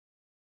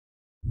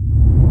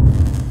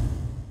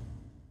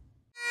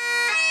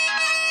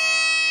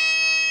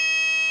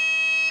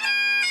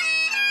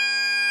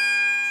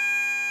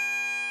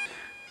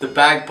The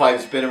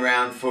bagpipe's been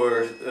around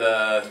for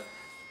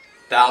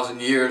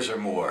 1,000 years or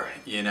more.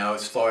 You know,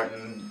 it's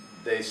starting.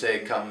 They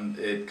say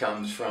it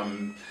comes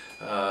from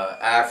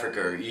Africa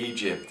or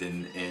Egypt,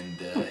 and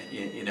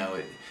you know,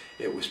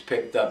 it was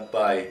picked up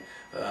by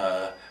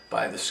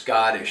the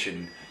Scottish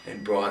and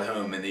brought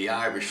home, and the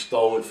Irish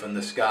stole it from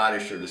the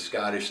Scottish, or the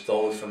Scottish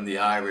stole it from the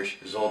Irish.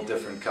 There's all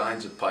different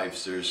kinds of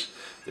pipes. This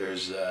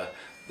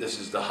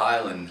is the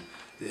Highland.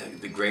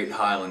 The Great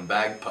Highland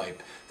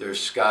Bagpipe. There's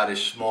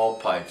Scottish small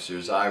pipes,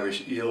 there's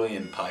Irish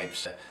Eolian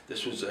pipes.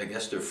 This was, I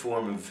guess, their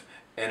form of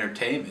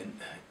entertainment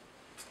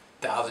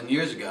 1,000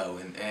 years ago,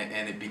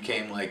 and it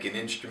became like an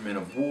instrument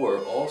of war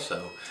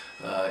also.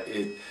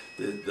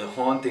 The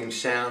haunting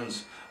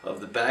sounds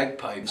of the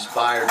bagpipe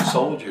inspired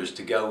soldiers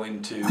to go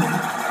into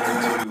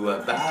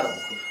battle.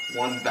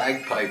 One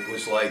bagpipe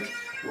was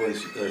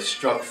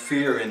struck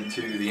fear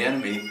into the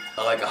enemy,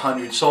 like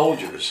 100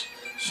 soldiers.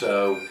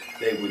 So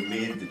they would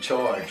lead the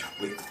charge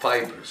with the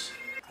pipers.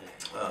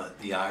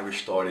 The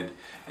Irish started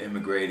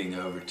immigrating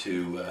over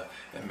to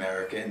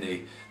America, and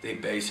they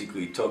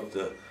basically took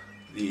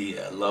the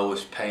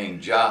lowest paying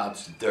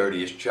jobs, the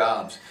dirtiest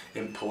jobs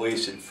in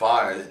police and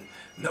fire that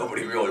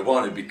nobody really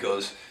wanted,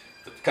 because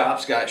the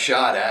cops got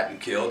shot at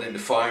and killed, and the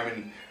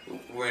firemen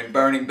were in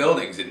burning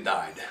buildings and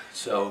died.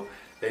 So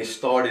they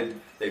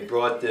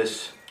brought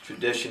this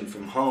tradition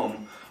from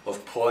home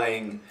of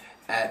playing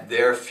at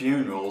their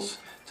funerals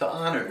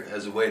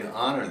as a way to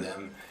honor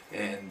them,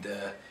 and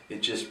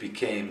it just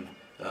became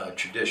a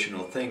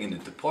traditional thing in the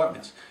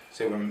departments.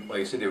 So like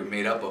I said, they were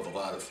made up of a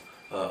lot of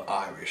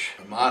Irish.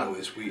 Our motto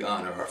is, we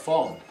honor our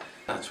fallen.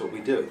 That's what we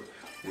do.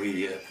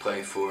 We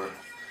play for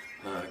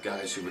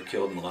guys who were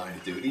killed in the line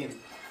of duty,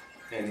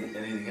 and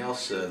anything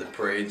else, the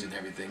parades and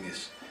everything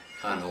is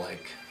kind of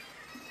like,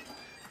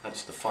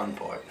 that's the fun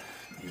part.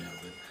 You know,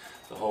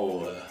 the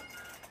whole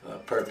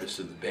purpose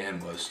of the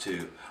band was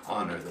to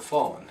honor the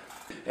fallen.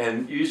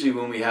 And usually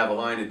when we have a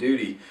line of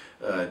duty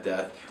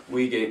death,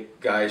 we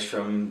get guys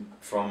from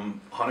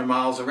 100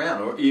 miles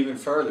around or even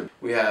further.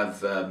 We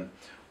have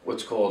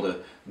what's called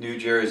a New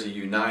Jersey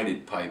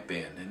United Pipe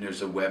Band, and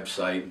there's a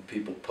website, and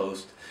people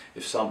post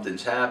if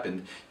something's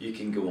happened. You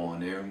can go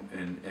on there,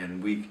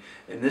 and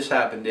this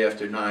happened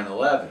after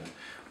 9/11.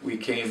 We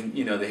came,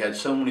 you know, they had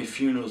so many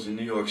funerals in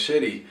New York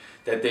City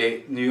that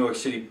New York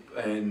City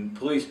and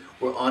police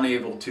were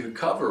unable to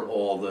cover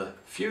all the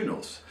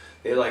funerals.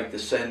 They like to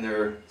send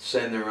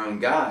their own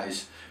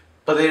guys,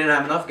 but they didn't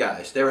have enough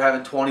guys. They were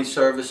having 20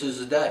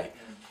 services a day.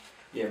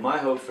 Yeah, my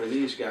hope for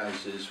these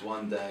guys is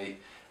one day,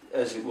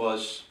 as it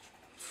was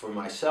for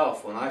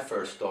myself when I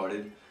first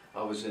started,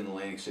 I was in the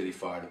Atlantic City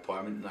Fire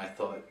Department, and I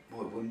thought,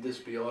 boy, wouldn't this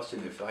be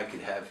awesome if I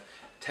could have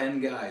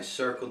 10 guys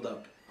circled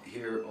up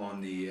here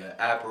on the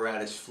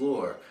apparatus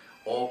floor,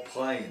 all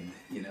playing,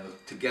 you know,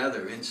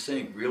 together in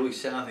sync, really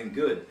sounding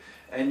good.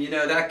 And you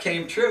know, that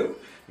came true.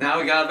 Now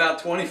we got about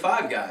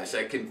 25 guys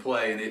that can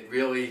play, and it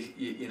really,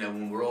 you know,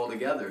 when we're all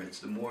together, it's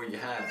the more you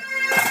have.